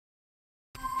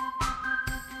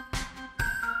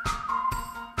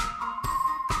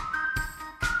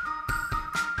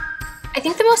I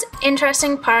think the most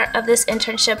interesting part of this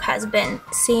internship has been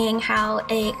seeing how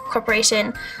a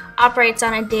corporation operates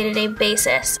on a day-to-day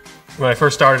basis. When I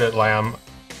first started at Lam,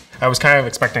 I was kind of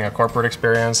expecting a corporate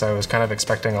experience. I was kind of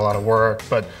expecting a lot of work,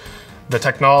 but the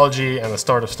technology and the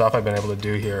sort of stuff I've been able to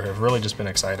do here have really just been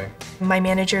exciting. My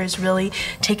manager has really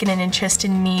taken an interest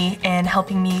in me and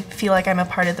helping me feel like I'm a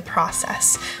part of the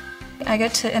process. I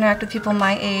get to interact with people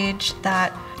my age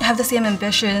that have the same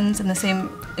ambitions and the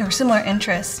same or similar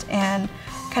interests, and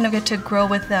kind of get to grow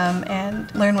with them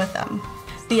and learn with them.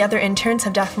 The other interns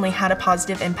have definitely had a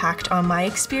positive impact on my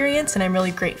experience, and I'm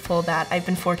really grateful that I've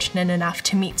been fortunate enough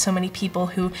to meet so many people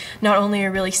who not only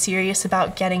are really serious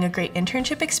about getting a great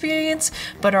internship experience,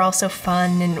 but are also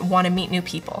fun and want to meet new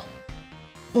people.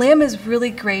 Lam is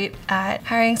really great at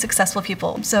hiring successful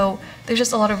people, so there's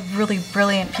just a lot of really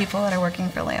brilliant people that are working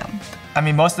for Lam. I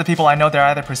mean, most of the people I know, they're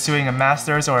either pursuing a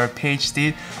master's or a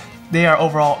PhD. They are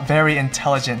overall very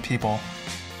intelligent people.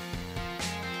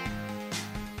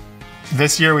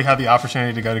 This year we had the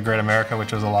opportunity to go to Great America,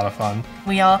 which was a lot of fun.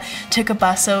 We all took a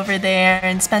bus over there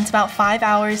and spent about 5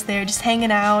 hours there just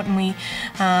hanging out, and we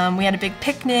had a big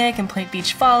picnic and played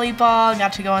beach volleyball,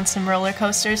 got to go on some roller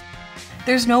coasters.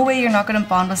 There's no way you're not going to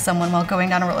bond with someone while going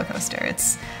down a roller coaster.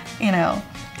 It's,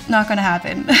 not going to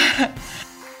happen.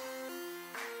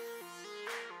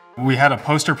 We had a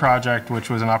poster project, which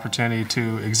was an opportunity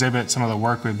to exhibit some of the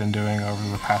work we've been doing over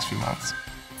the past few months.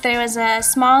 There was a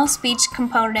small speech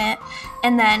component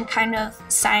and then kind of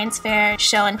science fair,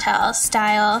 show and tell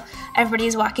style.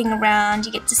 Everybody's walking around,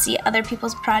 you get to see other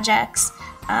people's projects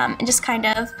and just kind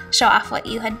of show off what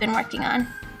you had been working on.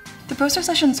 The poster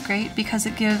session's great because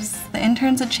it gives the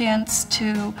interns a chance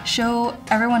to show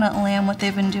everyone at Lam what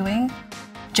they've been doing.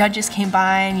 Judges came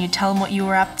by and you tell them what you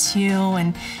were up to,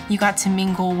 and you got to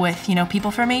mingle with,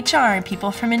 people from HR and people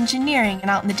from engineering and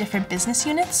out in the different business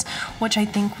units, which I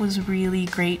think was really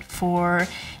great for,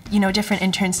 different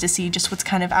interns to see just what's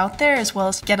kind of out there, as well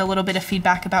as get a little bit of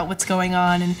feedback about what's going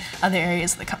on in other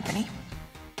areas of the company.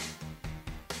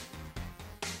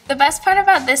 The best part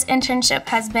about this internship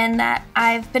has been that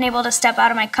I've been able to step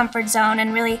out of my comfort zone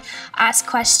and really ask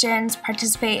questions,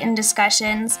 participate in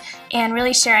discussions, and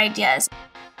really share ideas.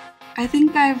 I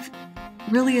think I've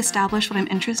really established what I'm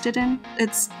interested in.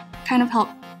 It's kind of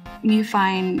helped me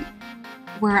find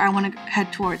where I want to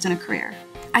head towards in a career.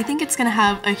 I think it's going to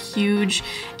have a huge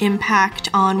impact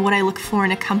on what I look for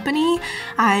in a company.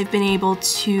 I've been able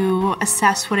to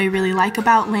assess what I really like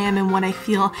about Lam and what I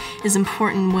feel is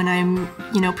important when I'm,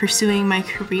 pursuing my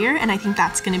career, and I think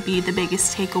that's going to be the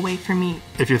biggest takeaway for me.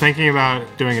 If you're thinking about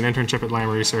doing an internship at Lam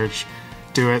Research,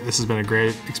 do it. This has been a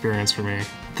great experience for me.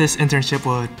 This internship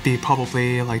would be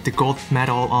probably like the gold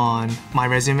medal on my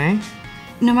resume.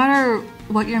 No matter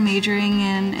what you're majoring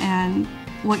in and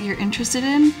what you're interested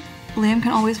in, Lam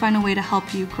can always find a way to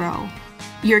help you grow.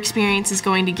 Your experience is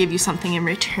going to give you something in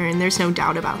return. There's no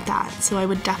doubt about that. So I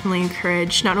would definitely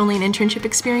encourage not only an internship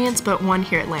experience, but one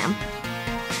here at Lam.